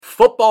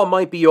Football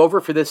might be over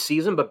for this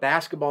season, but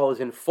basketball is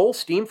in full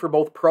steam for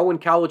both pro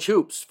and college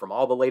hoops. From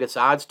all the latest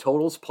odds,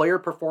 totals, player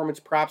performance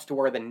props to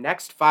where the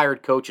next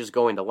fired coach is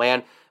going to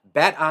land,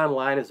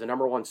 BetOnline is the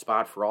number one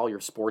spot for all your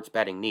sports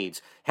betting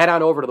needs. Head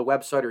on over to the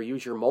website or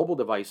use your mobile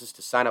devices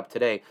to sign up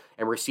today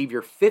and receive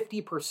your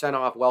 50%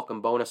 off welcome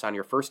bonus on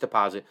your first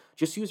deposit.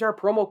 Just use our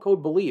promo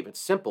code BELIEVE. It's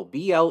simple,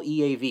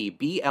 BLEAV,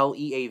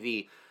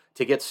 BLEAV.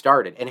 To get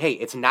started. And hey,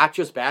 it's not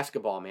just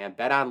basketball, man.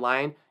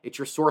 BetOnline, it's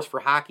your source for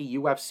hockey,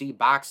 UFC,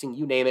 boxing,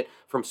 you name it.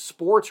 From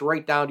sports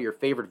right down to your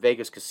favorite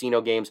Vegas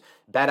casino games,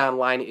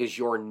 BetOnline is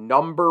your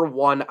number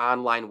one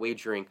online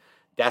wagering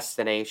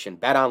destination.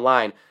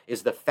 BetOnline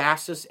is the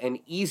fastest and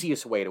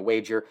easiest way to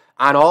wager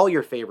on all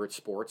your favorite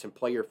sports and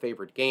play your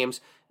favorite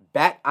games.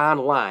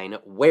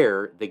 BetOnline,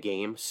 where the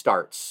game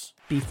starts.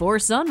 Before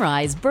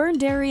sunrise, Byrne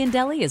Dairy and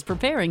Deli is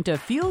preparing to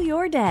fuel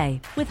your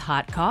day with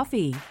hot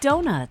coffee,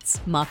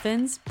 donuts,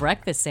 muffins,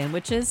 breakfast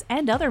sandwiches,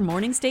 and other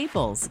morning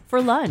staples. For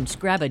lunch,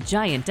 grab a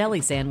giant deli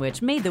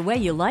sandwich made the way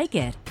you like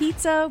it.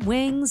 Pizza,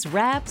 wings,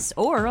 wraps,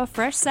 or a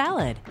fresh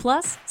salad.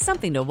 Plus,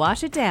 something to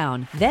wash it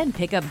down. Then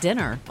pick up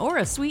dinner or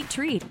a sweet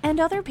treat and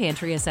other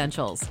pantry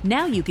essentials.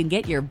 Now you can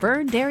get your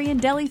Byrne Dairy and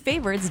Deli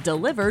favorites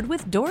delivered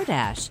with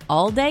DoorDash.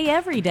 All day,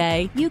 every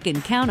day, you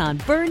can count on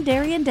Byrne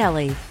Dairy and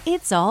Deli.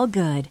 It's all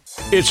good.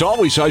 It's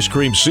always ice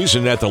cream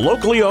season at the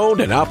locally owned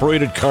and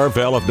operated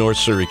Carvel of North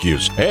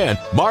Syracuse. And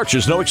March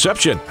is no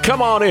exception.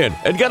 Come on in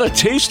and get a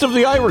taste of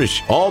the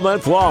Irish. All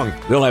month long,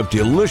 they'll have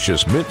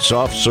delicious mint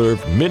soft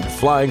serve, mint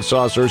flying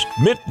saucers,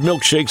 mint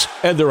milkshakes,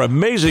 and their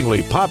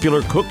amazingly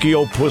popular Cookie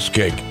O Puss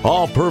Cake.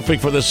 All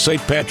perfect for the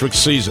St. Patrick's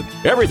season.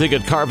 Everything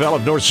at Carvel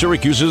of North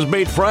Syracuse is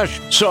made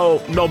fresh.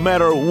 So no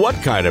matter what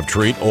kind of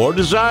treat or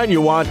design you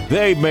want,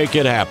 they make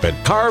it happen.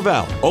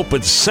 Carvel,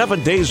 open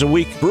 7 days a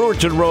week,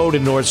 Brewerton Road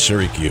in North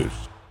Syracuse.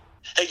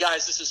 Hey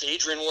guys, this is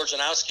Adrian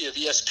Wojnarowski of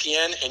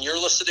ESPN, and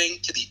you're listening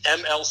to the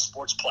ML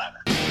Sports Platter.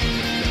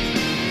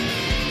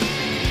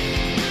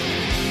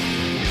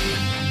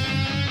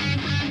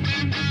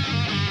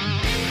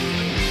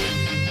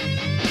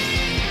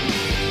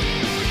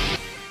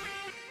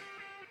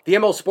 The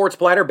ML Sports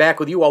Platter back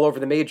with you all over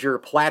the major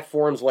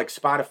platforms like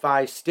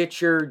Spotify,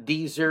 Stitcher,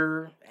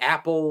 Deezer,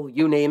 Apple,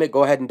 you name it.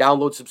 Go ahead and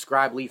download,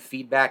 subscribe, leave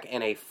feedback,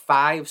 and a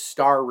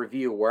 5-star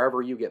review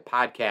wherever you get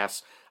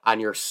podcasts on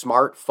your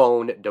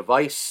smartphone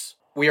device.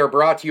 We are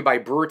brought to you by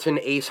Brewerton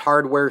Ace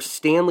Hardware,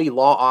 Stanley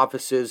Law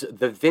Offices,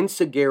 the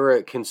Vince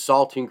Aguirre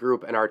Consulting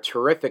Group, and our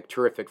terrific,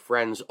 terrific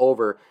friends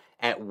over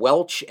at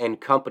Welch &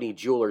 Company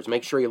Jewelers.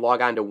 Make sure you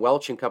log on to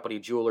Welch & Company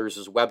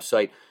Jewelers'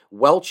 website,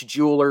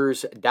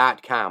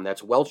 welchjewelers.com.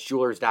 That's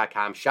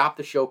welchjewelers.com. Shop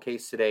the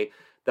showcase today.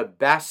 The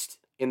best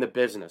in the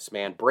business,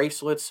 man.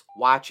 Bracelets,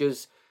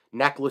 watches,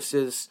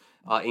 necklaces,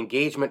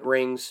 engagement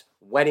rings,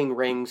 wedding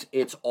rings.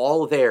 It's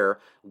all there.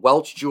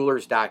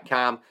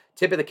 welchjewelers.com.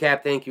 Tip of the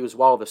cap, thank you as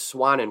well to the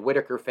Swan and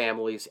Whitaker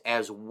families,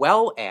 as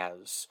well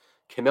as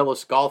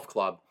Camillus Golf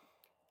Club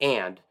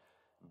and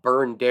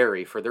Byrne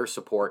Dairy for their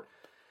support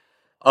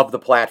of the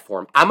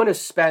platform. I'm going to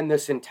spend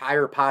this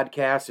entire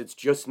podcast, it's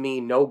just me,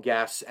 no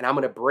guests, and I'm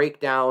going to break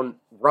down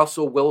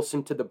Russell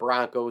Wilson to the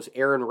Broncos,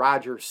 Aaron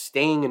Rodgers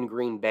staying in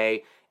Green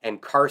Bay,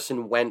 and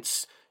Carson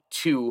Wentz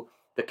to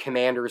the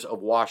Commanders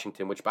of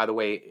Washington, which, by the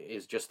way,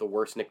 is just the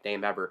worst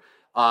nickname ever.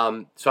 So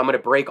I'm going to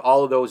break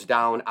all of those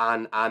down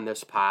on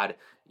this pod.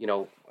 You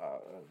know,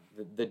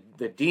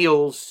 the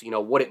deals, you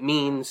know, what it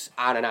means,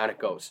 on and on it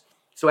goes.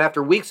 So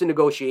after weeks of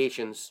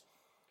negotiations,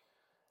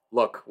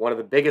 look, one of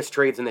the biggest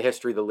trades in the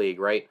history of the league,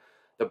 right?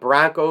 The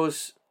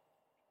Broncos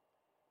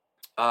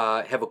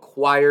have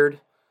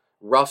acquired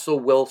Russell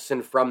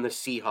Wilson from the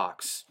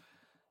Seahawks.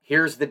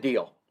 Here's the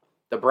deal.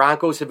 The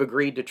Broncos have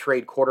agreed to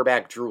trade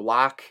quarterback Drew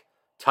Lock,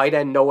 tight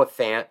end Noah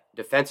Fant,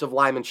 defensive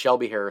lineman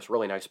Shelby Harris,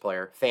 really nice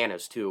player, Fant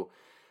is too,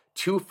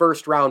 2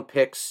 first-round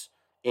picks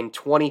in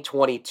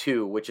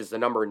 2022, which is the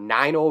number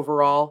 9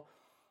 overall,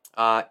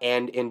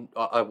 and in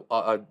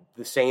the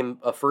same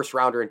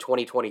first-rounder in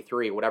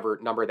 2023, whatever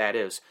number that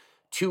is.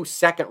 2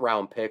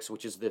 second-round picks,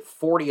 which is the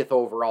 40th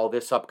overall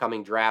this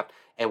upcoming draft,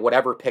 and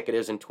whatever pick it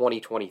is in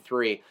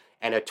 2023,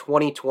 and a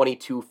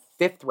 2022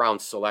 fifth-round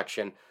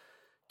selection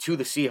to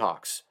the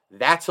Seahawks.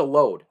 That's a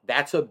load.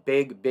 That's a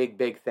big, big,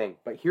 big thing.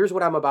 But here's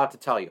what I'm about to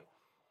tell you.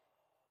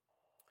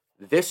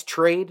 This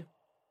trade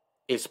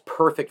is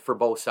perfect for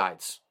both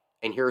sides.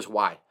 And here's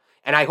why.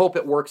 And I hope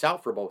it works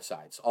out for both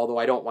sides. Although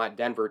I don't want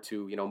Denver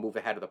to, move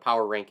ahead of the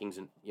power rankings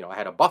and,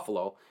 ahead of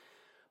Buffalo.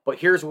 But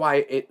here's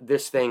why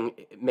this thing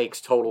makes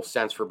total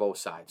sense for both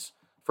sides.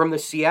 From the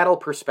Seattle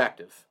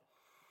perspective,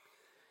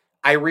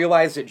 I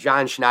realize that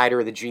John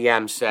Schneider, the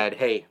GM, said,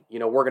 hey,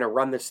 we're going to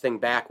run this thing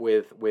back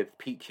with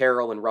Pete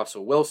Carroll and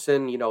Russell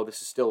Wilson.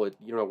 This is still,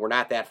 we're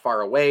not that far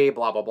away,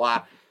 blah, blah,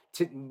 blah.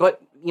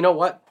 But you know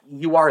what?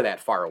 You are that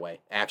far away,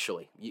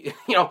 actually.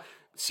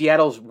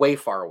 Seattle's way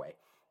far away.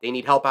 They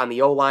need help on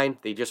the O-line.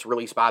 They just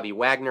released Bobby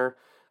Wagner.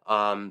 What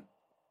are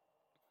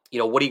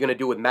you going to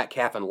do with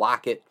Metcalf and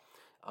Lockett?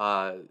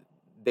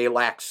 They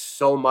lack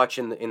so much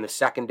in the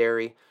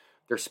secondary.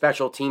 Their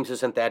special teams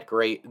isn't that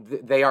great.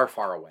 They are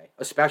far away,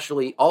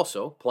 especially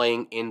also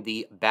playing in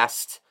the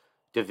best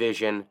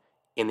division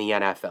in the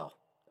NFL.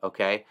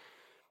 Okay?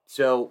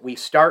 So we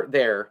start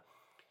there.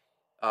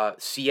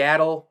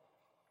 Seattle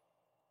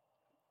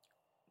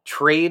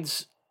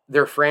trades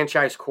their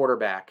franchise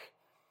quarterback,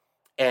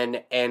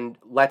 and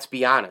let's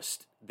be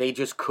honest, they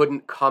just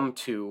couldn't come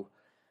to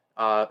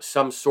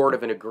some sort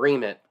of an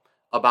agreement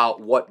about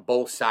what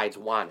both sides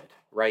wanted,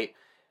 right?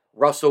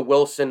 Russell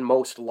Wilson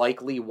most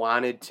likely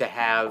wanted to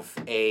have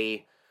an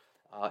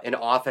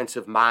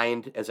offensive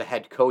mind as a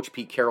head coach.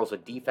 Pete Carroll's a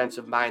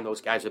defensive mind. Those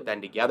guys have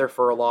been together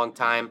for a long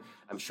time.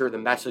 I'm sure the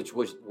message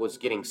was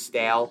getting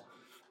stale.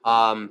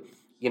 And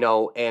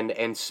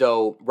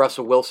so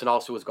Russell Wilson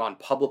also has gone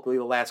publicly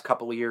the last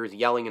couple of years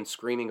yelling and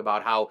screaming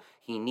about how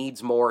he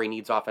needs more. He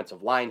needs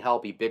offensive line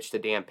help. He bitched to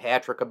Dan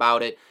Patrick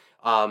about it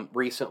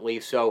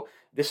recently. So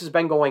this has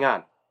been going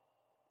on,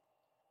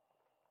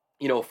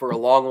 for a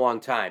long, long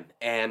time.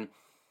 And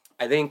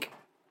I think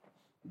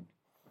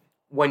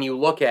when you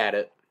look at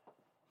it,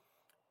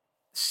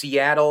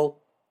 Seattle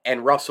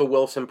and Russell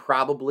Wilson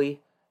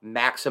probably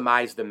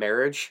maximized the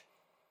marriage.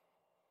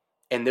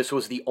 And this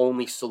was the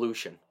only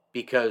solution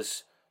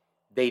because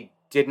they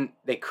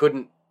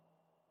couldn't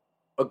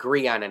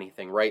agree on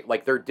anything, right?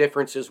 Like their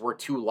differences were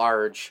too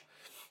large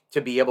to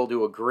be able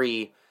to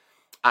agree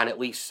on at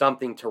least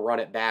something to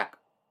run it back,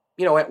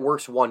 at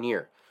worst 1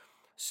 year.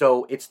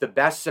 So it's the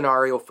best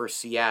scenario for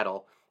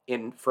Seattle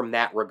from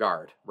that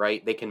regard,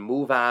 right? They can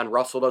move on.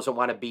 Russell doesn't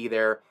want to be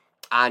there.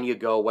 On you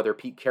go. Whether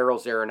Pete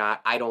Carroll's there or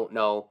not, I don't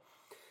know.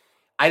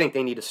 I think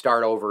they need to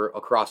start over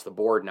across the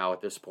board now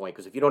at this point,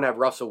 because if you don't have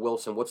Russell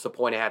Wilson, what's the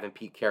point of having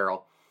Pete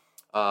Carroll?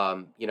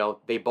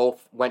 They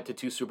both went to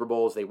 2 Super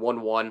Bowls. They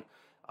won one.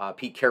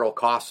 Pete Carroll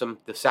cost them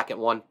the second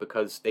one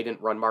because they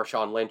didn't run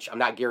Marshawn Lynch. I'm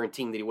not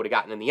guaranteeing that he would have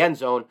gotten in the end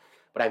zone,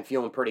 but I'm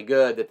feeling pretty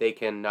good that they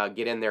can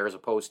get in there as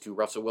opposed to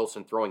Russell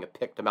Wilson throwing a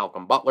pick to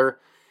Malcolm Butler.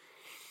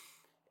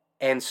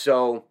 And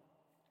so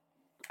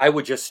I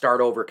would just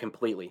start over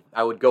completely.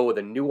 I would go with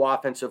a new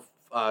offensive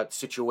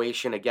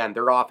situation. Again,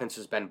 their offense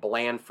has been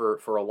bland for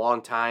a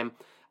long time.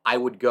 I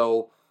would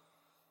go,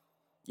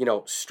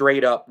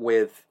 straight up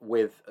with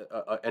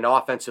an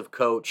offensive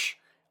coach.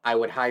 I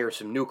would hire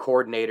some new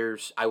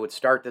coordinators. I would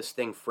start this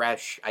thing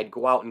fresh. I'd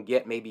go out and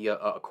get maybe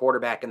a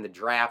quarterback in the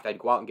draft. I'd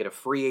go out and get a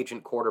free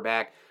agent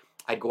quarterback.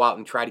 I'd go out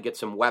and try to get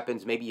some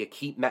weapons. Maybe you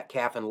keep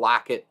Metcalf and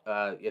Lockett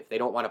if they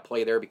don't want to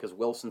play there because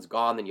Wilson's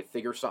gone. Then you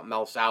figure something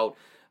else out.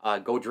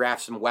 Go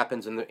draft some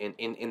weapons in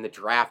the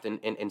draft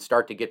and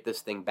start to get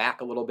this thing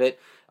back a little bit.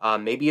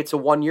 Maybe it's a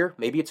 1 year,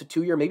 maybe it's a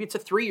 2 year, maybe it's a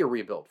 3 year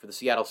rebuild for the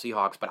Seattle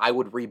Seahawks. But I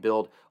would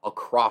rebuild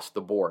across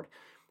the board.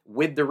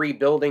 With the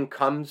rebuilding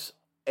comes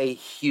a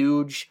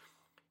huge,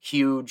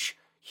 huge,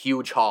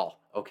 huge haul.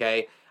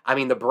 Okay, I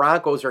mean the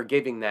Broncos are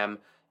giving them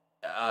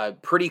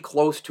pretty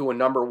close to a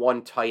number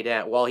 1 tight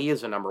end. Well, he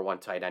is a number 1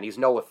 tight end. He's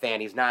Noah Fant.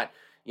 He's not,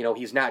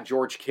 he's not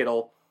George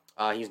Kittle.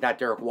 He's not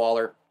Derek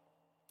Waller.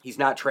 He's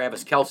not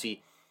Travis Kelce,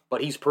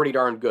 but he's pretty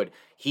darn good.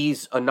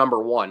 He's a number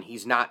 1.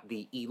 He's not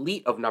the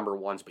elite of number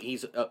 1s, but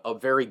he's a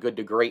very good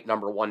to great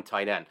number 1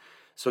 tight end.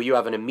 So you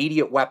have an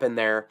immediate weapon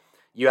there.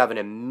 You have an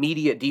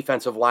immediate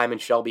defensive lineman,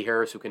 Shelby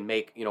Harris, who can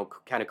make,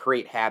 kind of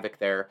create havoc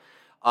there.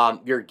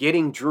 You're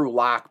getting Drew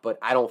Lock, but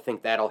I don't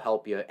think that'll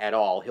help you at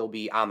all. He'll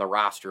be on the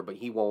roster, but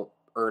he won't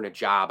earn a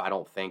job, I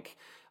don't think.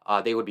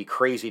 They would be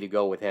crazy to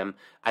go with him.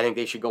 I think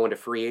they should go into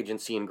free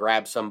agency and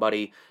grab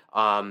somebody.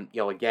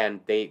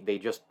 Again, they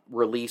just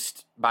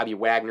released Bobby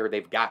Wagner.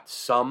 They've got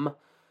some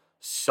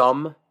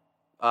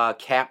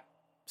cap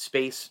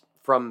space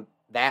from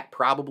that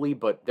probably,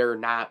 but they're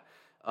not.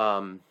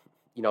 I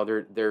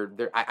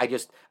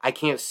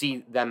can't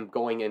see them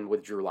going in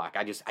with Drew Lock.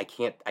 I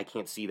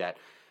can't see that.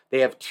 They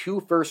have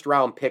 2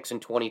 first-round picks in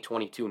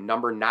 2022,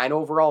 number 9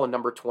 overall and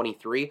number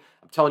 23.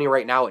 I'm telling you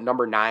right now, at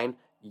number 9,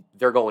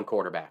 they're going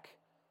quarterback.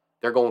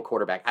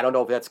 I don't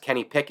know if that's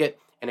Kenny Pickett.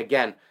 And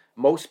again,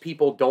 most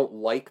people don't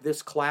like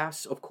this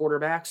class of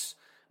quarterbacks,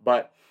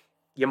 but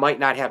you might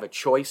not have a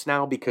choice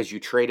now because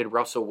you traded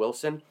Russell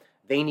Wilson.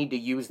 They need to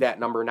use that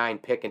number 9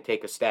 pick and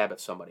take a stab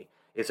at somebody.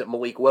 Is it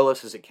Malik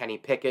Willis? Is it Kenny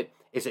Pickett?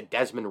 Is it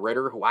Desmond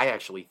Ridder, who I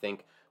actually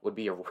think would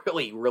be a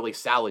really, really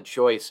solid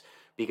choice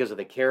because of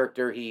the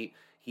character he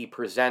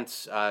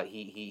presents.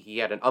 He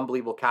had an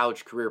unbelievable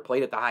college career,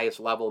 played at the highest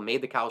level,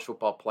 made the college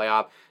football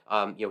playoff.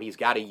 He's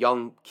got a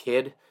young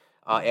kid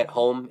at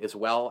home as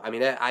well. I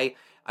mean, I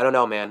don't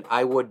know, man.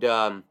 I would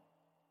get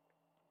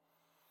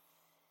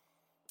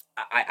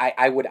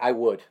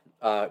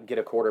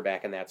a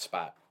quarterback in that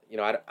spot.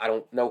 I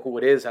don't know who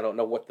it is. I don't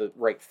know what the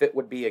right fit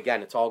would be.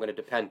 Again, it's all going to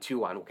depend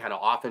too on what kind of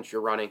offense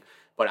you're running.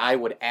 But I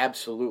would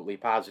absolutely,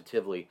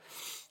 positively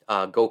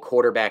go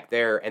quarterback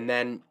there. And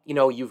then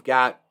you've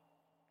got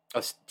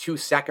 2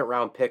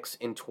 second-round picks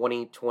in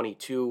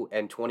 2022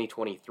 and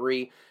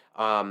 2023.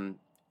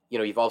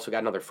 You've also got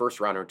another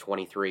first-rounder in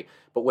 23.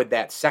 But with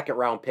that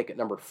second-round pick at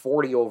number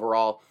 40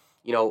 overall,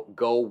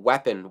 go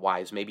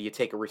weapon-wise. Maybe you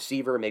take a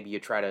receiver, maybe you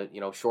try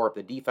to, shore up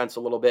the defense a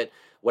little bit,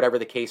 whatever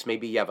the case may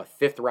be. You have a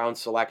 5th-round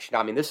selection.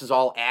 I mean, this is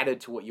all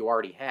added to what you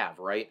already have,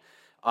 right?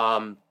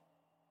 And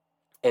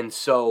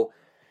so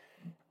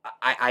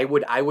I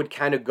would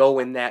kind of go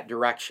in that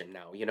direction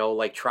now,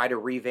 like try to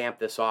revamp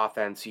this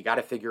offense. You got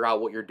to figure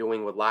out what you're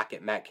doing with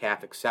Lockett,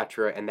 Metcalf,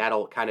 etc., and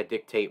that'll kind of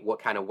dictate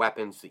what kind of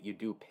weapons that you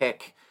do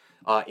pick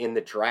in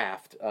the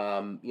draft.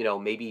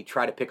 Maybe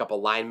try to pick up a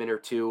lineman or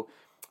two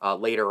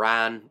later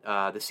on.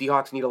 The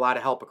Seahawks need a lot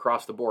of help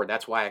across the board.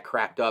 That's why I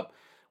cracked up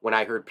when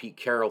I heard Pete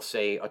Carroll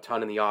say a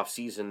ton in the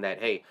offseason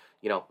that, hey,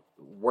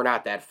 we're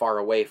not that far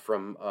away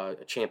from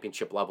a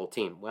championship-level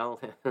team.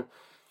 Well,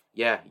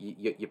 yeah,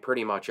 you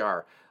pretty much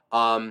are.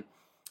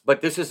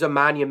 But this is a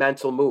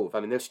monumental move. I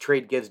mean, this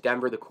trade gives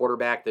Denver the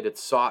quarterback that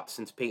it's sought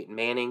since Peyton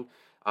Manning.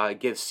 It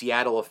gives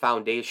Seattle a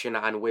foundation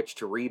on which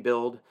to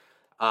rebuild.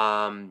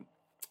 And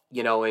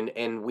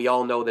we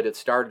all know that it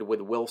started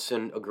with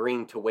Wilson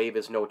agreeing to waive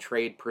his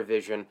no-trade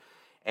provision,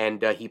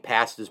 and he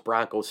passed his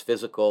Broncos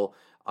physical,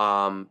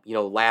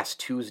 last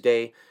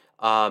Tuesday.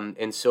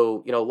 And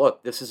so,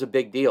 look, this is a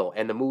big deal,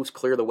 and the moves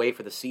clear the way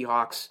for the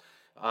Seahawks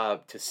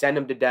to send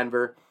him to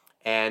Denver.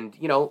 And,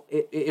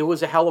 it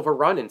was a hell of a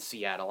run in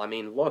Seattle. I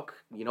mean,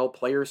 look,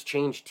 players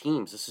change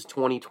teams. This is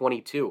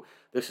 2022.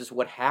 This is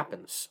what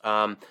happens.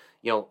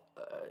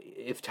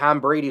 If Tom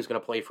Brady is going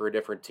to play for a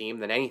different team,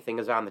 then anything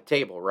is on the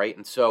table, right?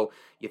 And so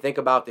you think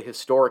about the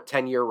historic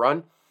 10-year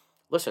run.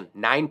 Listen,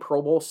 9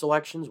 Pro Bowl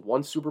selections,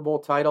 1 Super Bowl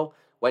title,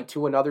 went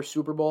to another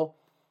Super Bowl,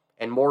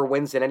 and more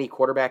wins than any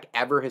quarterback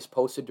ever has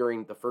posted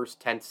during the first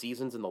 10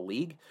 seasons in the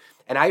league.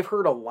 And I've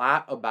heard a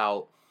lot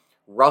about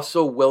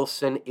Russell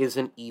Wilson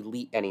isn't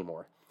elite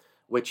anymore,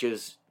 which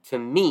is, to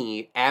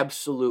me,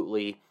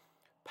 absolutely,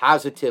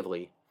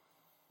 positively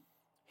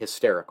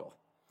hysterical.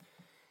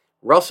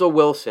 Russell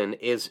Wilson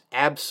is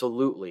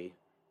absolutely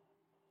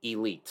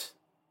elite.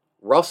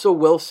 Russell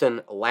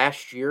Wilson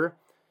last year,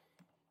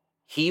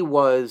 he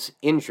was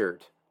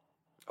injured,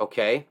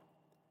 okay,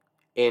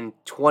 in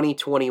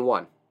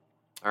 2021,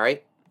 all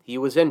right? He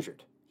was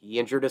injured. He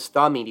injured his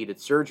thumb. He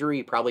needed surgery.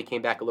 He probably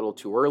came back a little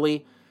too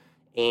early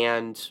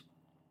and,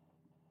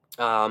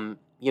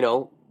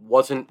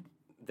 wasn't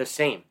the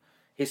same.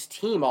 His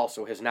team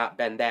also has not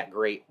been that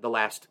great the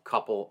last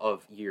couple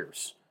of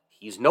years.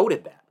 He's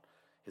noted that.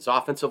 His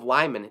offensive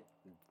linemen,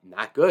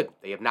 not good.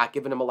 They have not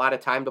given him a lot of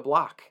time to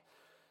block.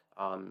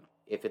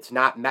 If it's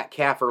not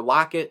Metcalf or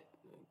Lockett,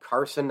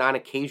 Carson on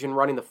occasion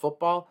running the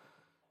football,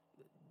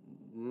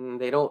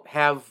 they don't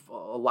have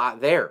a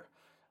lot there.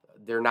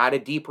 They're not a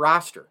deep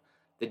roster.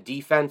 The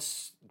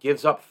defense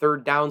gives up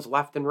 3rd downs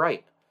left and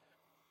right.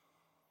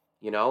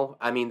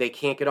 They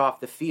can't get off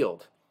the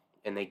field,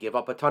 and they give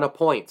up a ton of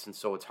points, and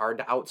so it's hard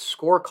to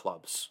outscore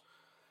clubs.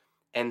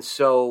 And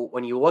so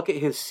when you look at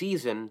his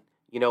season,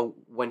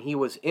 when he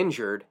was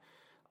injured,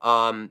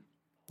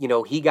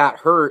 he got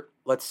hurt.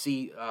 Let's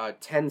see,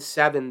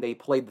 10-7, they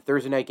played the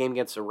Thursday night game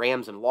against the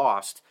Rams and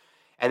lost.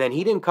 And then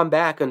he didn't come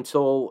back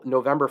until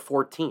November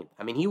 14th.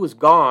 I mean, he was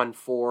gone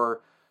for,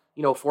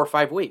 4 or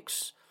 5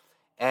 weeks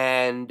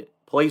and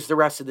plays the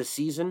rest of the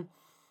season.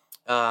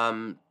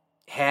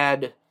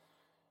 Had,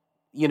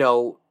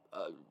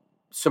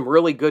 some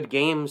really good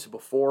games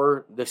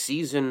before the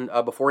season,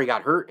 before he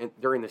got hurt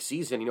during the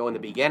season, in the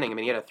beginning. I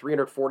mean, he had a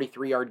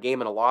 343-yard game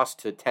and a loss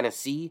to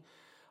Tennessee.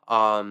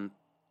 The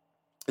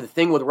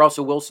thing with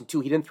Russell Wilson, too,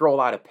 he didn't throw a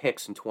lot of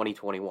picks in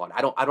 2021.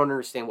 I don't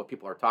understand what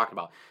people are talking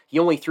about. He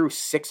only threw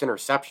 6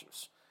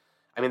 interceptions.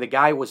 I mean, the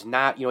guy was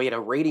not, he had a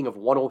rating of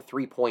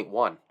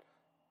 103.1.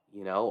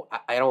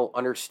 I don't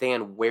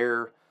understand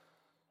where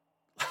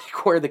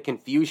the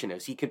confusion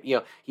is.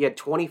 He had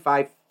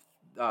 25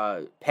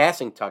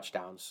 passing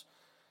touchdowns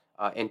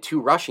and 2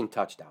 rushing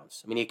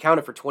touchdowns. I mean, he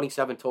accounted for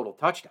 27 total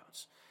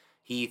touchdowns.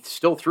 He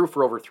still threw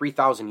for over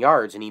 3,000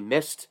 yards, and he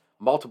missed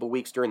multiple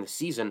weeks during the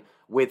season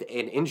with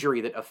an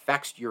injury that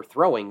affects your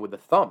throwing with the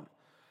thumb.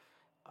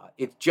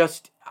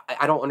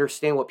 I don't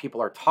understand what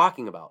people are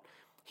talking about.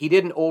 He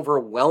didn't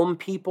overwhelm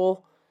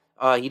people.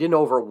 He didn't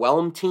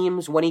overwhelm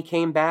teams when he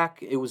came back.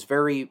 It was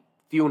very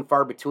few and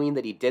far between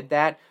that he did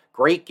that.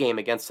 Great game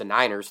against the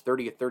Niners,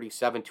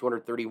 30-37,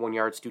 231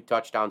 yards, 2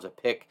 touchdowns, a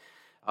pick.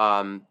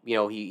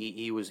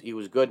 He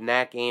was good in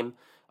that game.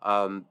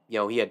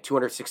 He had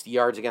 260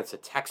 yards against the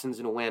Texans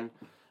in a win,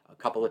 a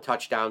couple of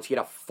touchdowns. He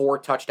had a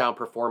 4-touchdown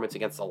performance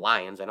against the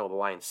Lions. I know the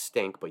Lions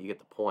stink, but you get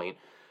the point.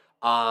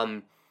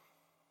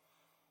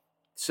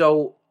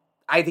 So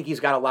I think he's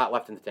got a lot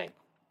left in the tank.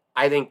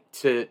 I think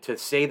to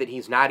say that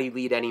he's not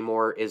elite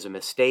anymore is a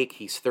mistake.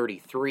 He's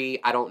 33.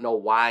 I don't know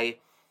why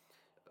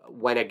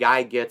when a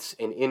guy gets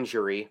an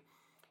injury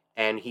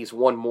and he's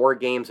won more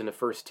games in the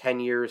first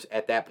 10 years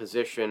at that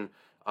position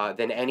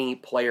than any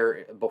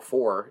player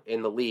before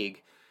in the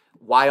league,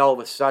 why all of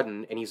a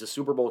sudden, and he's a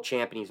Super Bowl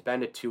champion, he's been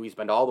to 2, he's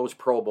been to all those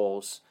Pro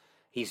Bowls,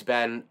 he's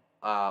been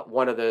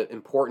one of the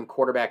important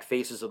quarterback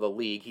faces of the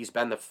league, he's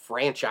been the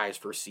franchise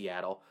for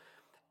Seattle.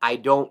 I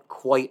don't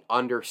quite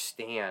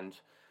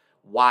understand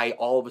why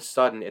all of a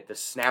sudden, at the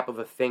snap of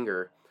a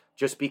finger,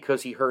 just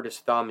because he hurt his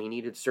thumb, he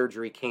needed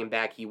surgery, came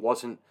back, he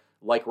wasn't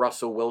like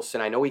Russell Wilson.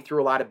 I know he threw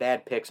a lot of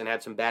bad picks and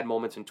had some bad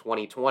moments in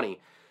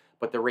 2020,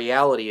 but the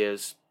reality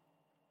is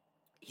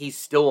he's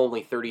still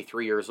only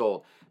 33 years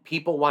old.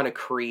 People want to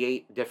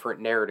create different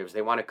narratives.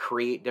 They want to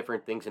create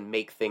different things and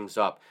make things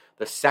up.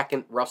 The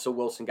second Russell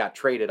Wilson got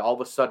traded, all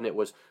of a sudden it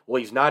was,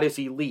 well, he's not as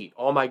elite.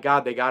 Oh my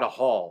God, they got a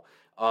haul.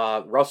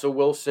 Russell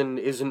Wilson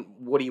isn't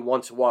what he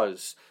once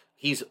was.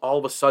 He's all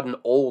of a sudden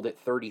old at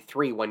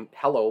 33 when,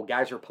 hello,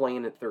 guys are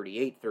playing at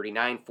 38,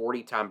 39,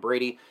 40. Tom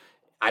Brady,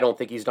 I don't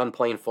think he's done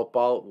playing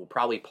football. Will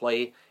probably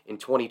play in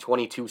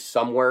 2022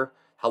 somewhere.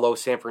 Hello,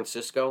 San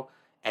Francisco.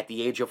 At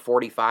the age of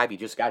 45, he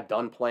just got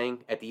done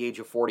playing at the age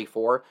of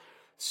 44.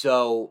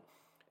 So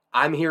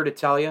I'm here to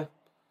tell you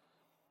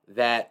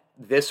that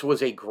this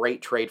was a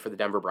great trade for the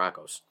Denver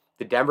Broncos.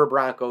 The Denver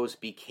Broncos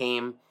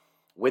became,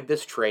 with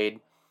this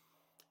trade,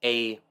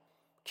 a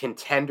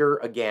contender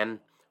again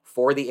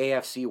for the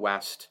AFC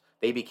West.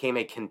 They became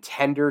a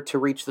contender to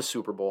reach the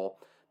Super Bowl.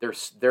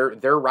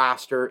 Their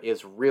roster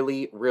is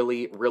really,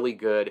 really, really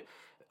good.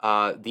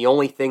 The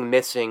only thing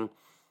missing,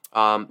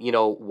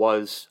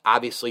 was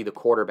obviously the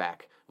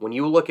quarterback. When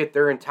you look at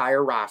their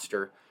entire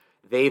roster,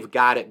 they've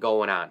got it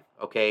going on,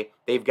 okay?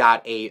 They've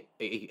got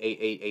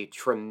a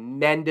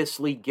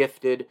tremendously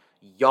gifted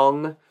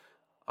young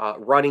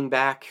running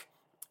back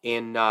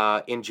in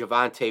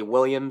Javonte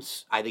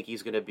Williams. I think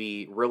he's going to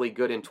be really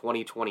good in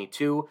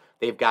 2022.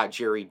 They've got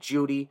Jerry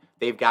Jeudy.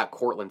 They've got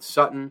Cortland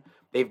Sutton.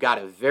 They've got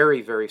a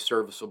very, very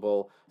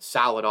serviceable,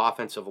 solid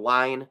offensive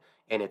line,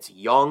 and it's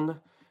young.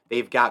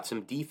 They've got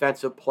some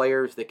defensive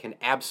players that can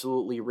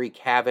absolutely wreak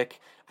havoc.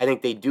 I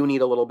think they do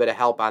need a little bit of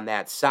help on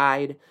that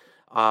side.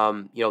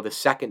 The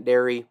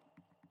secondary,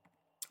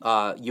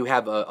 you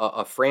have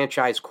a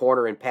franchise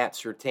corner in Pat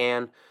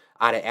Surtain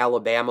out of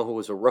Alabama who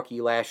was a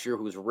rookie last year,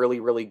 who's really,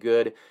 really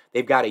good.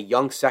 They've got a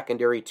young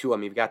secondary too. I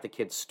mean, you've got the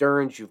kid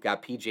Stearns, you've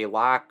got P.J.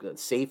 Locke,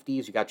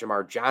 safeties, you've got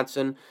Jamar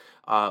Johnson,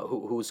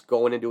 who's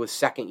going into his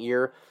second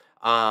year.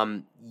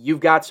 You've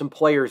got some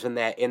players in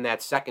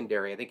that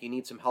secondary. I think you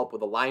need some help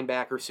with a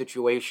linebacker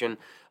situation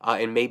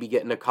and maybe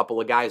getting a couple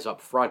of guys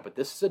up front. But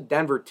this is a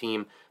Denver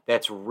team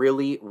that's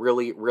really,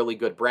 really, really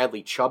good.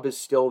 Bradley Chubb is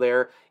still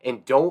there,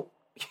 and don't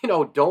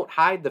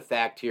hide the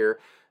fact here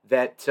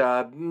that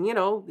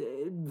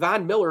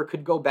Von Miller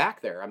could go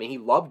back there. I mean, he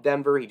loved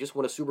Denver. He just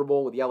won a Super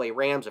Bowl with the LA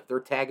Rams. If their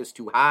tag is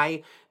too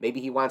high,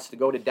 maybe he wants to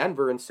go to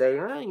Denver and say,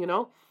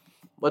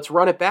 let's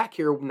run it back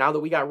here now that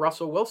we got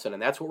Russell Wilson.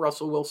 And that's what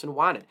Russell Wilson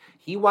wanted.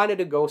 He wanted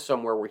to go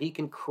somewhere where he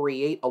can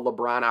create a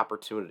LeBron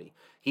opportunity.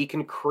 He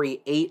can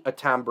create a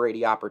Tom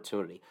Brady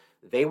opportunity.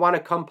 They want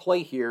to come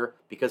play here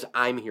because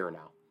I'm here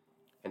now.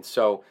 And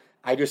so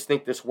I just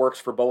think this works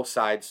for both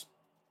sides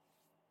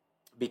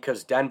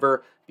because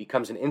Denver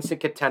becomes an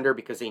instant contender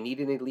because they need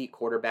an elite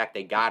quarterback.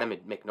 They got him,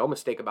 and make no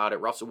mistake about it.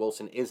 Russell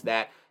Wilson is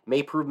that.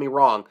 May prove me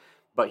wrong,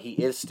 but he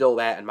is still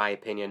that in my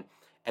opinion.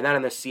 And then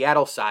on the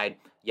Seattle side,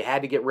 you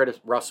had to get rid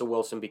of Russell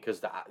Wilson because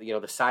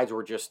the sides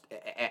were just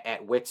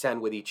at wit's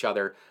end with each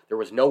other. There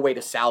was no way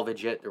to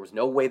salvage it. There was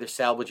no way to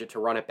salvage it to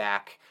run it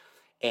back.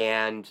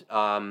 And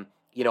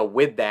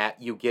with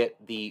that, you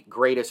get the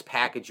greatest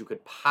package you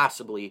could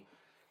possibly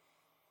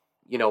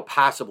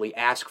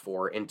ask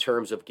for in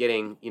terms of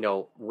getting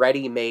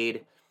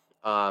ready-made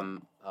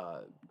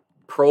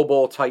Pro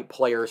Bowl type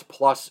players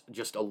plus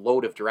just a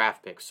load of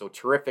draft picks. So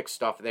terrific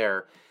stuff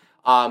there.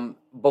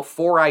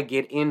 Before I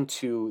get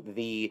into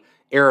the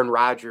Aaron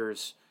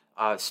Rodgers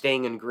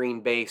staying in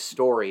Green Bay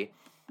story,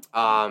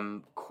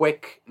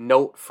 quick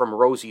note from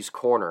Rosie's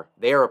Corner.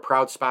 They are a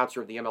proud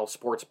sponsor of the ML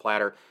Sports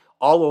Platter.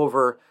 All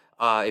over,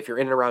 if you're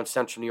in and around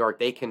Central New York,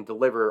 they can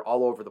deliver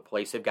all over the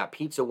place. They've got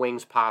pizza,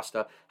 wings,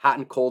 pasta, hot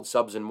and cold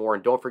subs, and more.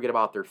 And don't forget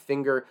about their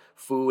finger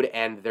food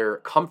and their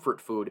comfort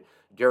food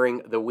during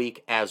the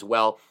week as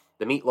well.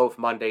 The Meatloaf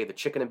Monday, the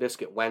Chicken and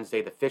Biscuit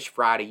Wednesday, the Fish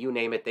Friday, you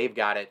name it, they've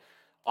got it.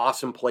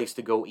 Awesome place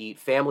to go eat.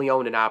 Family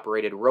owned and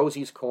operated.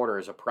 Rosie's Corner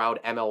is a proud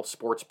ML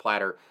Sports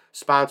Platter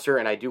sponsor,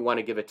 and I do want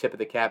to give a tip of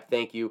the cap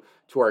thank you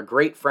to our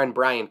great friend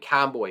Brian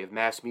Comboy of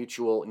Mass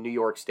Mutual, New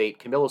York State,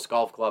 Camillus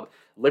Golf Club,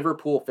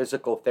 Liverpool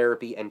Physical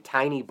Therapy, and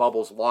Tiny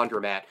Bubbles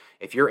Laundromat.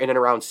 If you're in and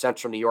around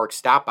Central New York,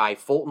 stop by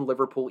Fulton,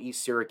 Liverpool,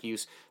 East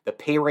Syracuse. The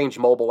Pay Range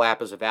mobile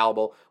app is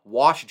available.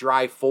 Wash,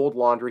 dry, fold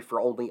laundry for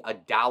only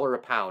 $1 a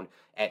pound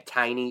at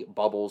Tiny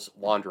Bubbles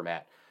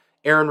Laundromat.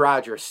 Aaron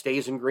Rodgers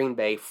stays in Green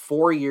Bay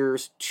 4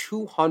 years,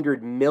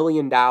 $200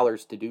 million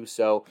to do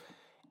so,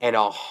 and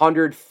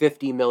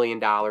 $150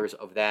 million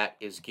of that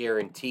is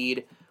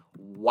guaranteed.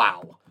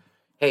 Wow.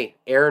 Hey,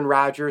 Aaron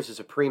Rodgers is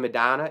a prima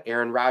donna.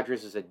 Aaron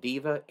Rodgers is a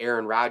diva.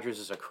 Aaron Rodgers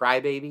is a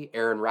crybaby.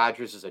 Aaron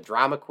Rodgers is a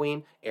drama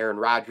queen. Aaron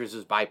Rodgers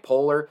is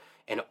bipolar.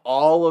 And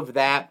all of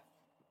that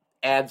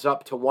adds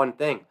up to one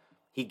thing.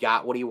 He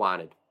got what he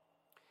wanted.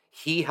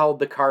 He held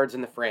the cards in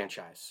the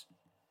franchise.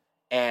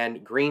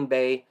 And Green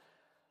Bay,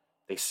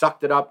 they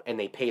sucked it up and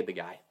they paid the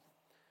guy.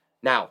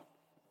 Now,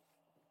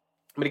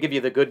 I'm going to give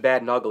you the good,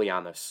 bad, and ugly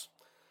on this.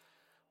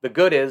 The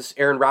good is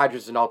Aaron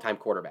Rodgers is an all-time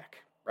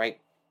quarterback, right?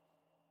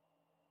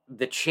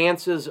 The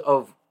chances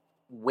of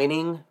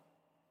winning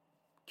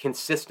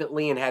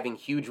consistently and having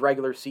huge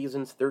regular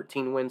seasons,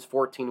 13 wins,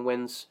 14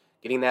 wins,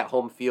 getting that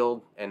home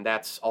field, and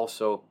that's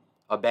also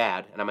a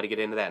bad, and I'm going to get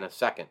into that in a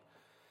second.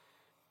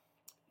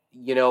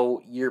 You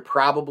know, you're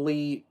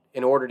probably,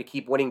 in order to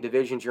keep winning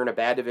divisions, you're in a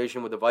bad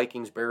division with the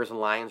Vikings, Bears, and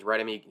Lions, right?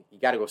 I mean, you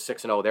got to go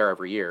 6-0 there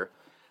every year.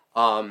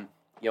 You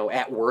know,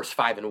 at worst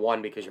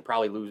 5-1 because you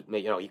probably lose.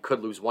 You know, you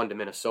could lose one to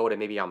Minnesota,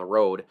 maybe on the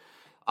road.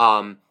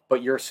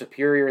 But you're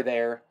superior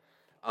there.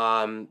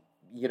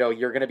 You know,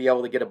 you're going to be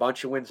able to get a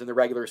bunch of wins in the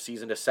regular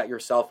season to set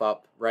yourself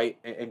up, right,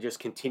 and just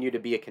continue to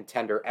be a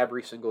contender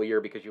every single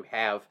year because you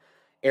have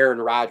Aaron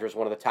Rodgers,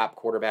 one of the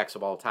top quarterbacks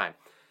of all time.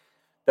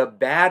 The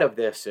bad of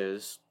this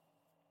is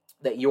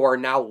that you are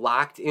now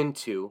locked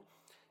into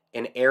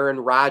an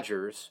Aaron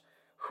Rodgers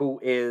who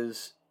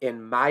is,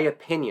 in my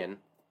opinion,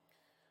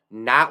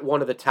 not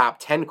one of the top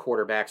 10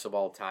 quarterbacks of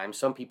all time.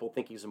 Some people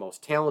think he's the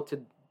most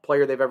talented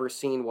player they've ever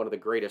seen, one of the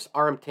greatest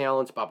arm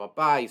talents, blah, blah,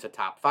 blah. He's a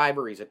top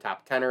 5er, he's a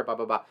top 10er, blah,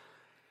 blah, blah.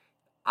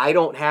 I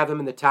don't have him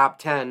in the top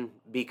 10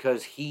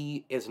 because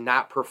he is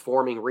not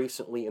performing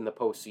recently in the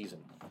postseason.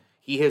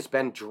 He has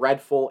been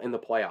dreadful in the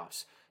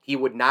playoffs. He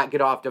would not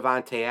get off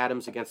Davante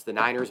Adams against the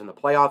Niners in the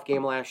playoff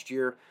game last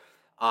year.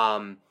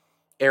 Aaron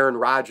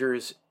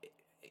Rodgers,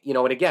 you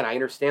know, and again, I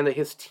understand that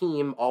his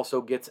team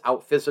also gets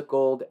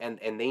out-physicaled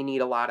and they need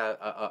a lot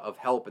of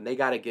help, and they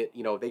got to get,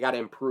 you know, they got to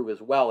improve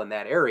as well in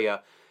that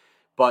area.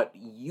 But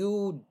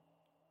you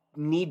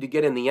need to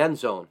get in the end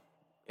zone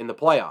in the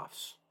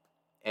playoffs.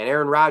 And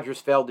Aaron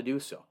Rodgers failed to do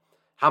so.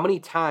 How many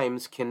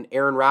times can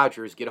Aaron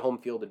Rodgers get home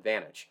field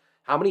advantage?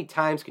 How many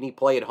times can he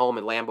play at home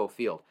in Lambeau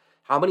Field?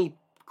 How many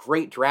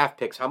great draft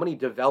picks, how many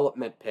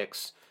development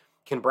picks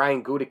can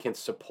Brian Gutekunst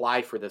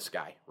supply for this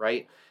guy,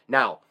 right?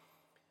 Now,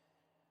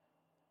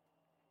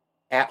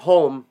 at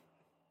home,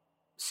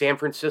 San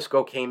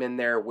Francisco came in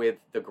there with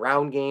the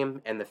ground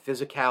game and the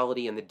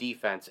physicality and the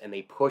defense, and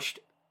they pushed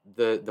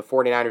the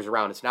 49ers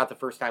around. It's not the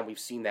first time we've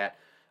seen that.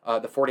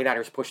 The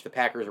 49ers pushed the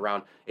Packers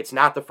around. It's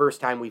not the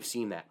first time we've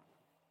seen that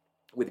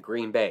with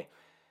Green Bay.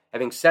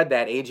 Having said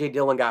that, A.J.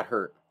 Dillon got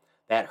hurt.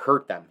 That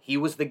hurt them. He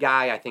was the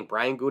guy, I think,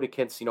 Brian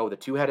Gutekunst, you know, the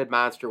two-headed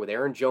monster with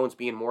Aaron Jones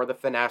being more the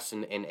finesse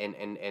and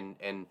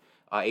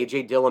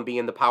A.J. Dillon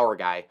being the power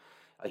guy.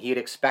 He had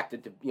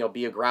expected to, you know,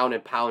 be a ground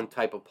and pound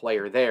type of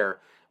player there,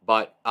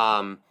 but,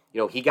 you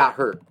know, he got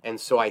hurt. And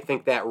so I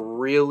think that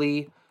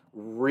really,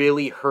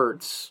 really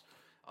hurts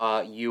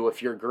you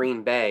if you're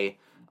Green Bay.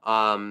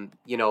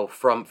 You know,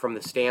 from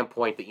the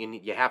standpoint that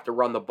you have to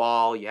run the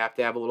ball, you have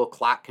to have a little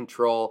clock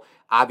control.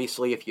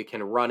 Obviously, if you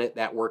can run it,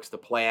 that works the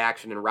play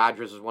action, and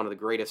Rodgers is one of the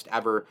greatest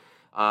ever,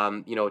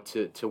 you know,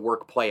 to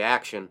work play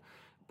action.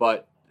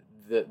 But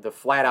the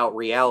flat out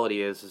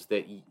reality is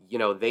that, you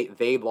know,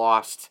 they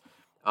lost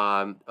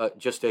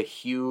just a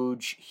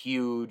huge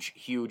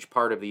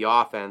part of the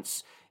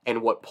offense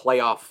and what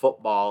playoff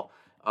football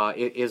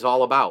is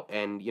all about.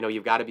 And, you know,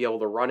 you've got to be able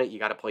to run it. You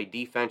got to play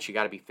defense. You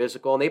got to be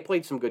physical. And they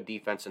played some good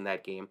defense in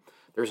that game.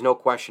 There's no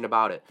question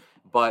about it.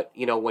 But,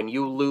 you know, when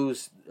you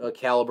lose a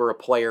caliber of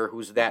player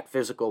who's that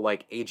physical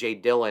like A.J.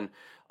 Dillon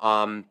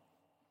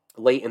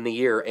late in the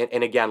year,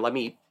 and again, let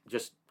me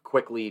just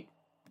quickly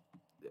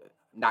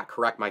not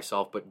correct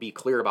myself, but be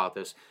clear about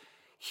this.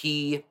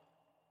 He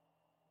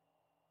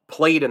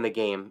played in the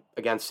game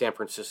against San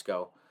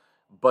Francisco,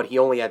 but he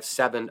only had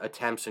 7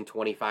 attempts and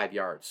 25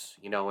 yards,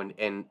 you know,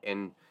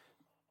 and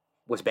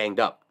was banged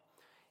up.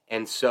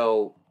 And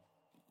so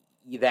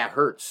that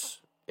hurts.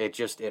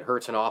 It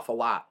hurts an awful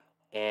lot.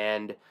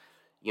 And,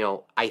 you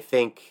know, I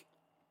think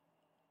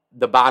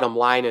the bottom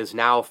line is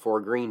now for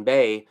Green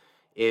Bay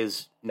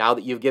is now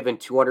that you've given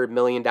 $200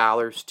 million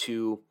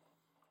to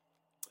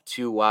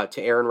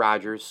Aaron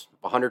Rodgers,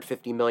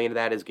 $150 million of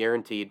that is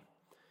guaranteed.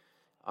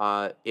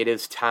 It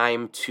is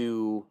time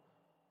to,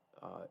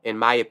 in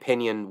my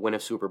opinion, win a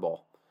Super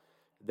Bowl.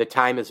 The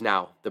time is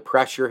now. The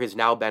pressure has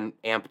now been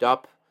amped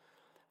up.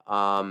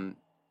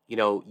 You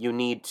know, you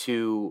need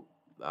to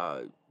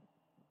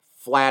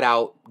flat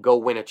out go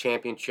win a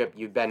championship.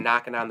 You've been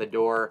knocking on the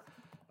door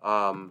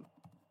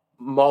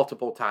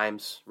multiple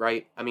times,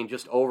 right? I mean,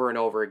 just over and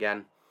over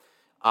again.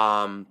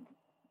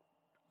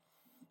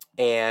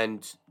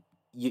 And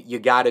you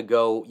gotta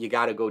go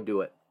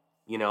do it.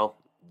 You know,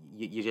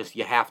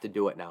 you have to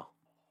do it now.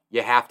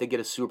 You have to get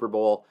a Super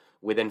Bowl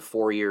within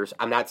 4 years.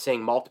 I'm not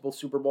saying multiple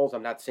Super Bowls.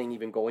 I'm not saying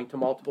even going to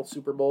multiple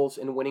Super Bowls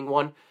and winning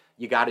one.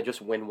 You got to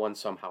just win one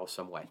somehow,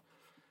 some way.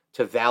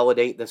 To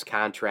validate this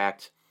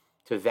contract,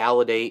 to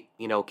validate,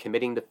 you know,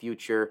 committing the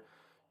future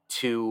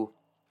to,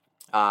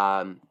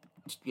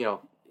 you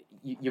know,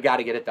 you got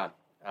to get it done.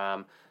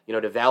 You know,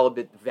 to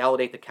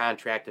validate the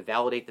contract, to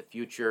validate the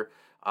future.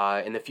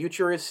 And the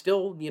future is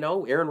still, you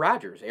know, Aaron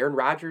Rodgers. Aaron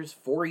Rodgers,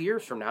 4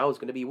 years from now, is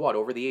going to be what?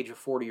 Over the age of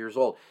 40 years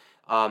old.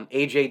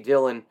 A.J.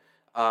 Dillon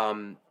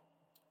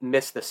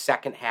missed the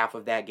second half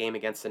of that game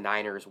against the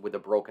Niners with a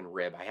broken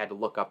rib. I had to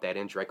look up that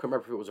injury. I couldn't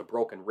remember if it was a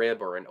broken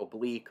rib or an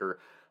oblique or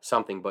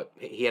something, but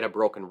he had a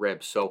broken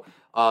rib. So,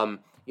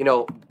 you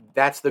know,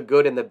 that's the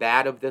good and the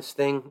bad of this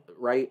thing,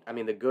 right? I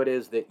mean, the good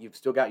is that you've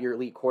still got your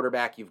elite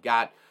quarterback. You've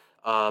got,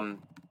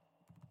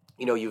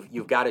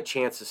 you've got a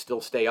chance to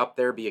still stay up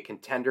there, be a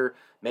contender,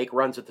 make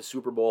runs at the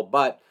Super Bowl.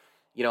 But,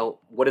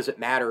 what does it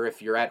matter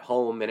if you're at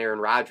home and Aaron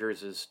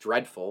Rodgers is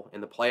dreadful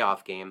in the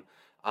playoff game?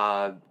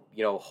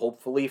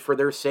 Hopefully for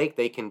their sake,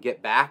 they can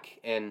get back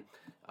and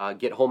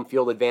get home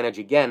field advantage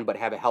again, but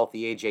have a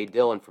healthy A.J.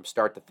 Dillon from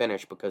start to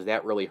finish, because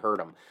that really hurt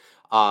them.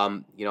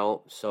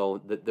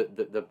 So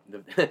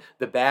the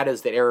bad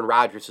is that Aaron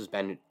Rodgers has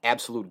been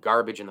absolute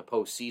garbage in the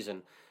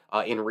postseason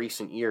in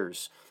recent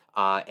years.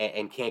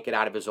 And can't get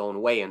out of his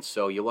own way. And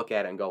so you look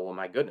at it and go, well,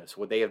 my goodness,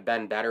 would they have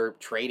been better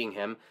trading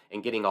him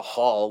and getting a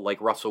haul like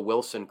Russell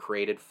Wilson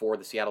created for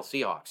the Seattle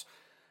Seahawks?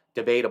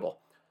 Debatable.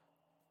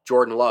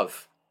 Jordan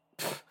Love,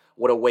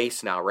 what a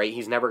waste now, right?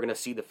 He's never going to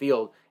see the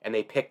field, and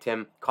they picked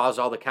him, caused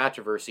all the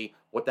controversy.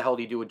 What the hell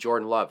do you do with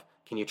Jordan Love?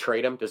 Can you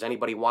trade him? Does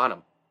anybody want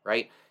him,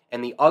 right?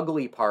 And the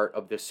ugly part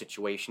of this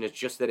situation is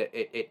just that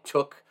it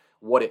took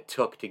what it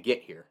took to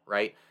get here,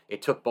 right?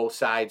 It took both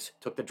sides,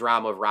 took the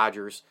drama of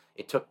Rodgers,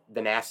 it took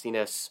the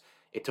nastiness,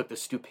 it took the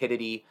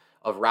stupidity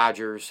of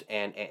Rodgers,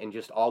 and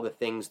just all the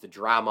things, the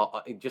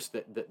drama, just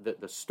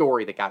the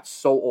story that got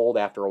so old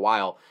after a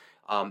while.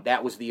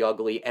 That was the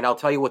ugly, and I'll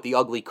tell you what the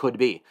ugly could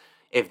be.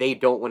 If they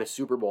don't win a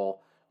Super Bowl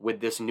with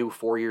this new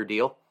 4-year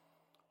deal,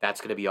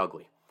 that's going to be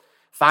ugly.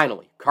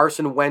 Finally,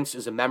 Carson Wentz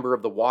is a member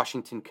of the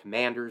Washington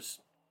Commanders,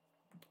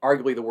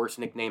 arguably the worst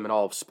nickname in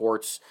all of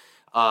sports,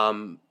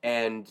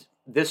 and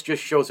this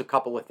just shows a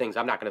couple of things.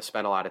 I'm not going to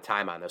spend a lot of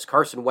time on this.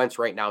 Carson Wentz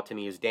right now, to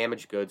me, is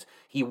damaged goods.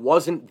 He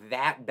wasn't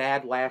that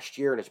bad last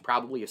year, and it's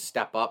probably a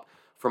step up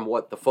from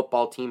what the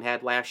football team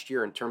had last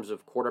year in terms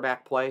of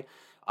quarterback play.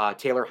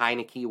 Taylor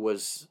Heineke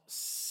was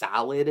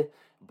solid,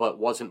 but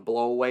wasn't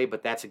blow away,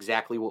 but that's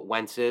exactly what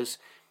Wentz is.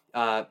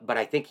 But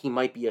I think he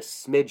might be a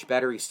smidge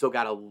better. He's still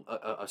got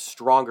a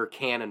stronger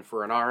cannon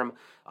for an arm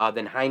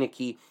than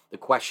Heineke. The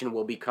question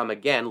will become,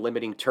 again,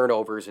 limiting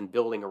turnovers and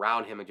building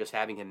around him and just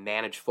having him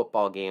manage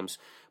football games.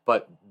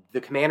 But the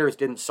Commanders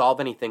didn't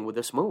solve anything with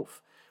this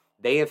move.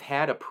 They have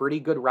had a pretty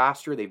good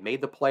roster. They've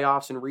made the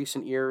playoffs in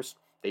recent years.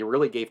 They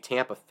really gave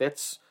Tampa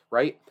fits,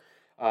 right,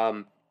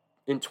 in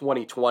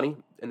 2020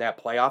 in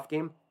that playoff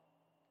game.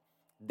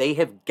 They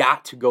have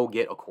got to go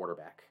get a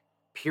quarterback.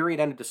 Period.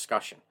 End of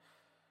discussion.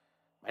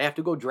 I have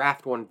to go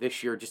draft one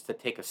this year just to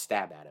take a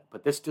stab at it.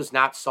 But this does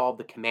not solve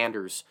the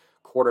Commanders'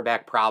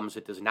 quarterback problems.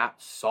 It does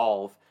not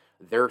solve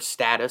their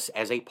status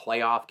as a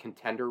playoff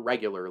contender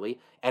regularly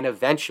and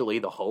eventually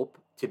the hope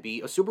to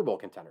be a Super Bowl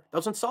contender. It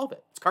doesn't solve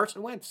it. It's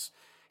Carson Wentz.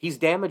 He's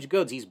damaged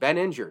goods. He's been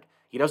injured.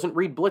 He doesn't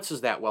read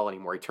blitzes that well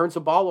anymore. He turns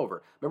the ball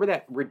over. Remember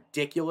that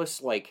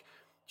ridiculous,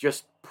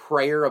 just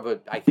prayer of a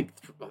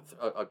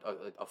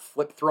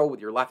flip throw with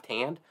your left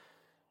hand?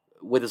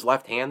 With his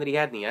left hand that he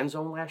had in the end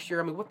zone last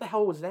year? I mean, what the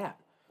hell was that?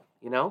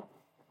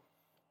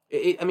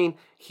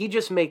 He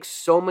just makes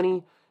so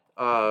many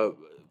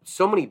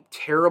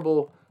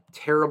terrible,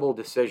 terrible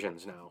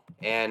decisions now.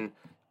 And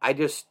I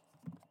don't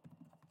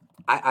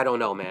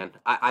know, man.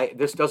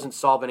 This doesn't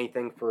solve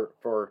anything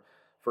for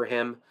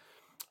him.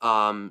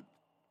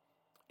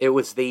 It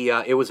was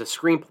a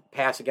screen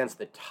pass against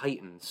the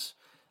Titans.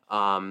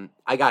 I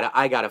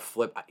gotta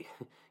flip.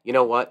 You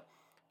know what?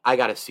 I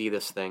gotta see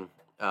this thing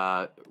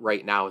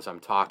right now as I'm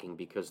talking,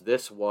 because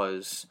this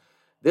was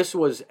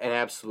an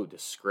absolute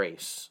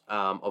disgrace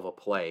of a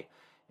play,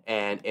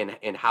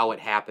 and how it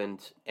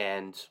happened.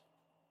 And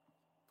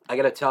I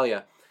got to tell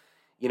you,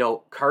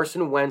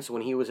 Carson Wentz,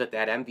 when he was at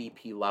that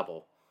MVP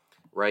level,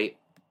 right,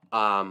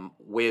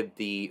 with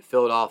the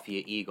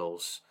Philadelphia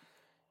Eagles,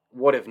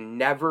 would have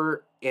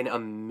never in a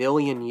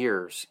million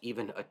years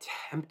even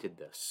attempted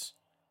this.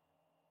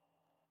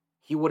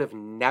 He would have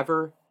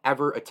never,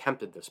 ever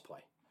attempted this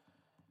play.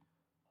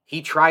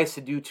 He tries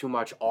to do too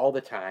much all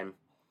the time,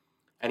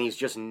 and he's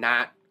just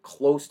not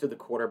close to the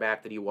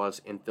quarterback that he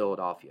was in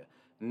Philadelphia.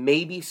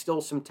 Maybe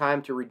still some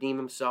time to redeem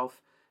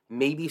himself.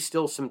 Maybe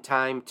still some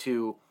time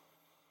to,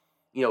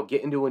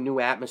 get into a new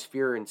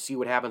atmosphere and see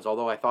what happens.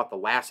 Although I thought the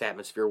last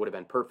atmosphere would have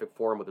been perfect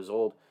for him with his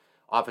old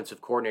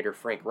offensive coordinator,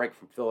 Frank Reich,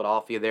 from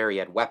Philadelphia there. He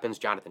had weapons,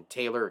 Jonathan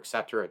Taylor,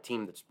 etc., a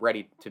team that's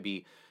ready to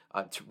be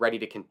ready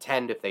to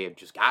contend if they had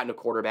just gotten a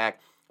quarterback.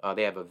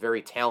 They have a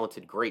very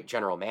talented, great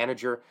general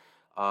manager.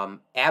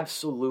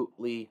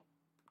 Absolutely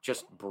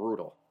just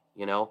brutal,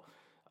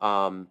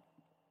 and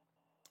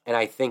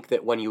I think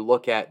that when you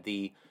look at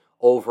the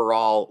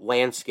overall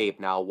landscape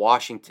now,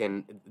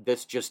 Washington,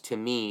 this just to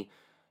me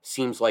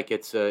seems like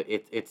it's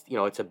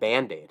a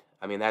Band-Aid.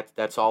 I mean,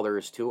 that's all there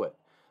is to it.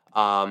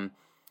 And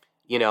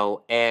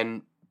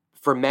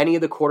for many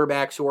of the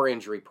quarterbacks who are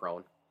injury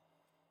prone,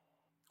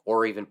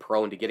 or even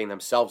prone to getting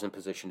themselves in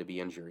position to be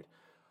injured,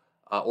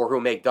 or who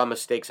make dumb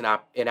mistakes in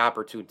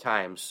inopportune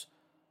times,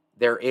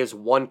 there is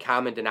one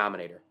common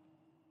denominator.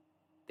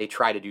 They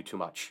try to do too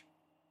much.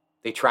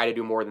 They try to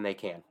do more than they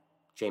can.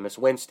 Jameis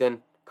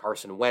Winston,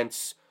 Carson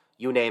Wentz,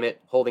 you name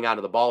it, holding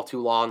onto the ball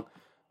too long.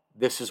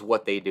 This is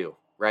what they do,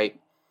 right?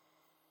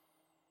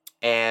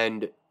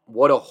 And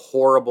what a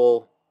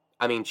horrible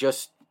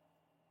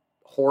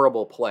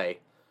play,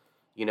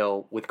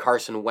 with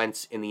Carson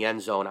Wentz in the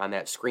end zone on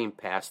that screen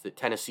pass that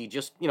Tennessee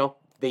just,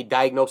 they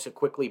diagnose it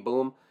quickly,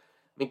 boom.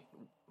 I mean,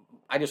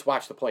 I just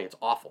watched the play. It's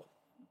awful.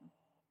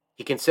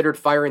 He considered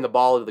firing the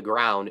ball to the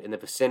ground in the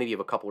vicinity of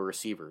a couple of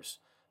receivers,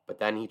 but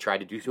then he tried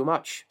to do too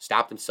much.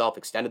 Stopped himself,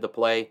 extended the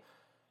play.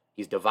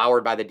 He's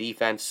devoured by the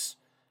defense.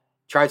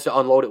 Tries to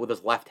unload it with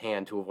his left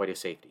hand to avoid a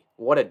safety.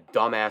 What a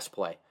dumbass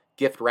play.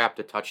 Gift wrapped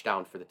a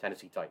touchdown for the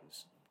Tennessee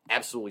Titans.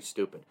 Absolutely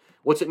stupid.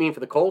 What's it mean for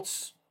the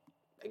Colts?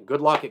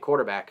 Good luck at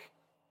quarterback.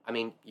 I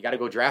mean, you got to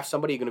go draft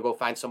somebody. You're going to go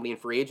find somebody in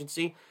free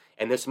agency.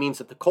 And this means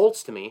that the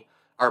Colts, to me,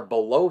 are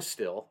below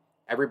still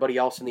everybody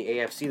else in the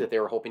AFC that they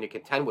were hoping to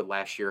contend with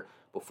last year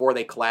before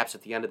they collapsed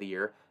at the end of the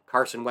year.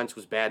 Carson Wentz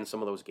was bad in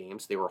some of those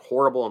games. They were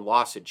horrible and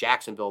lost at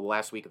Jacksonville the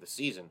last week of the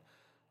season.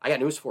 I got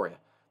news for you.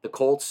 The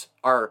Colts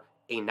are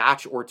a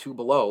notch or two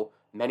below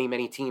many,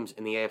 many teams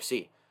in the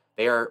AFC.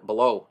 They are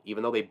below,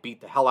 even though they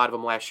beat the hell out of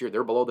them last year,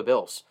 they're below the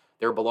Bills.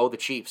 They're below the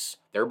Chiefs.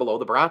 They're below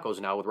the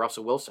Broncos now with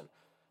Russell Wilson.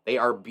 They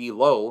are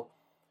below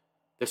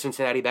the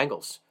Cincinnati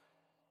Bengals.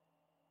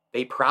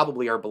 They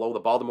probably are below the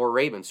Baltimore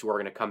Ravens, who are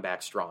going to come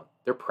back strong.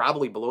 They're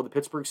probably below the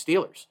Pittsburgh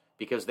Steelers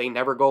because they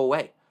never go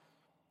away.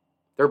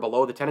 They're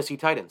below the Tennessee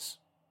Titans.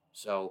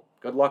 So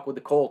good luck with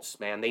the Colts,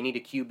 man. They need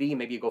a QB.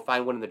 Maybe you go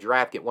find one in the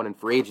draft, get one in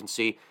free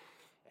agency,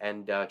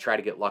 and try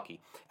to get lucky.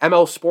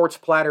 ML Sports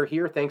Platter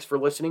here. Thanks for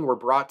listening. We're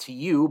brought to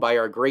you by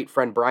our great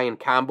friend Brian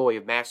Comboy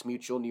of Mass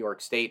Mutual, New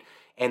York State,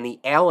 and the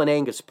Allen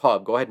Angus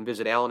Pub. Go ahead and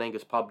visit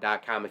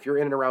AllenAngusPub.com. If you're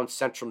in and around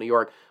Central New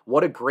York,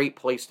 what a great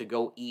place to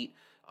go eat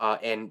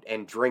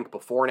and drink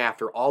before and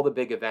after all the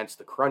big events,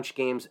 the Crunch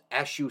Games,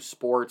 SU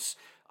Sports,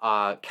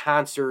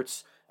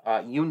 concerts,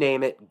 you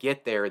name it,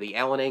 get there. The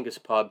Allen Angus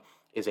Pub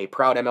is a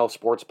proud ML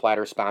Sports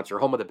Platter sponsor,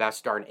 home of the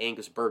best darn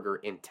Angus burger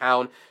in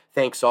town.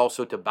 Thanks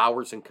also to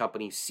Bowers &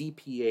 Company,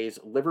 CPAs,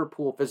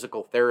 Liverpool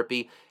Physical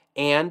Therapy,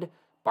 and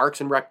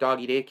Barks and Rec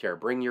Doggy Daycare.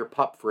 Bring your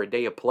pup for a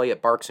day of play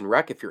at Barks and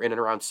Rec if you're in and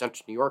around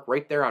Central New York,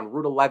 right there on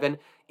Route 11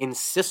 in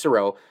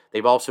Cicero.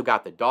 They've also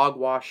got the dog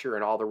washer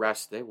and all the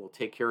rest. They will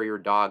take care of your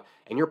dog,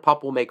 and your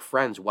pup will make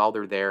friends while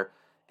they're there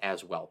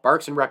as well.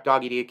 Barks and Rec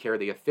Doggy Daycare,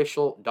 the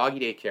official doggy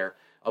daycare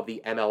of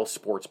the ML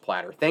Sports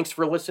Platter. Thanks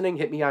for listening.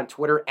 Hit me on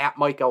Twitter at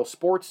Mike L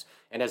Sports,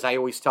 and as I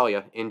always tell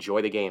you,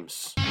 enjoy the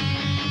games.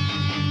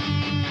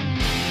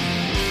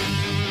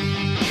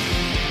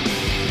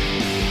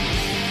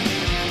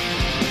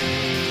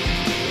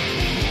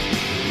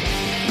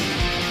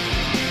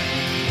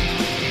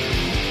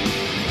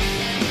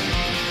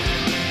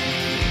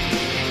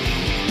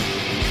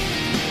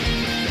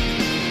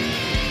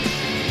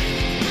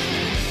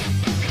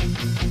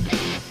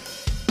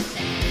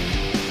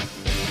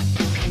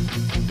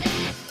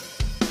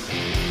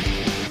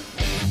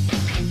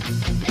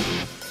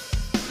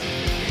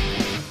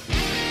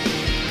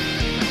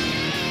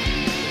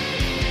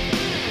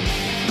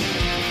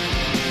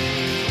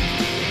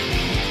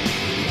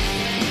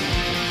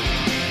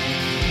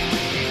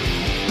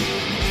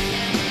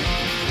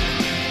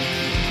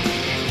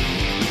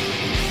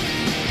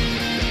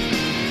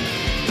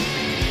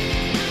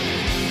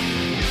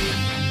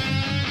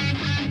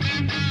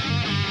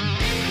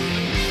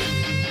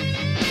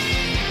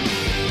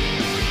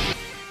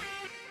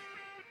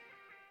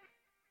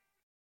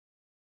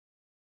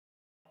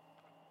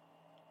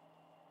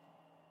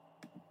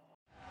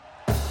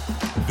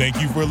 Thank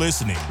you for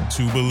listening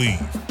to Believe.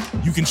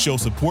 You can show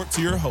support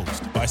to your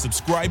host by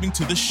subscribing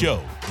to the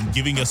show and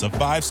giving us a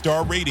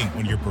 5-star rating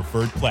on your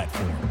preferred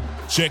platform.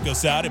 Check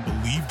us out at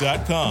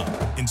Believe.com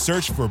and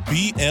search for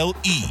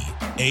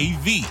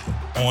BLEAV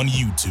on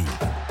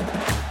YouTube.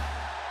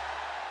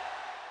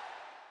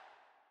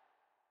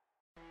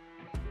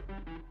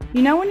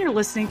 You know when you're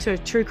listening to a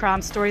true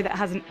crime story that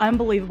has an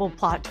unbelievable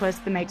plot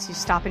twist that makes you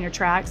stop in your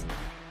tracks?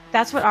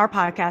 That's what our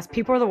podcast,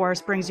 People Are the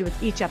Worst, brings you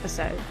with each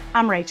episode.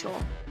 I'm Rachel.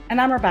 And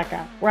I'm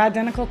Rebecca. We're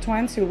identical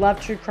twins who love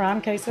true crime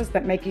cases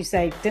that make you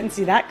say, didn't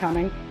see that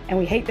coming, and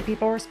we hate the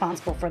people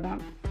responsible for them.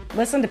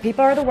 Listen to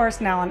People Are the Worst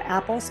now on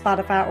Apple,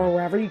 Spotify, or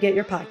wherever you get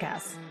your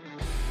podcasts.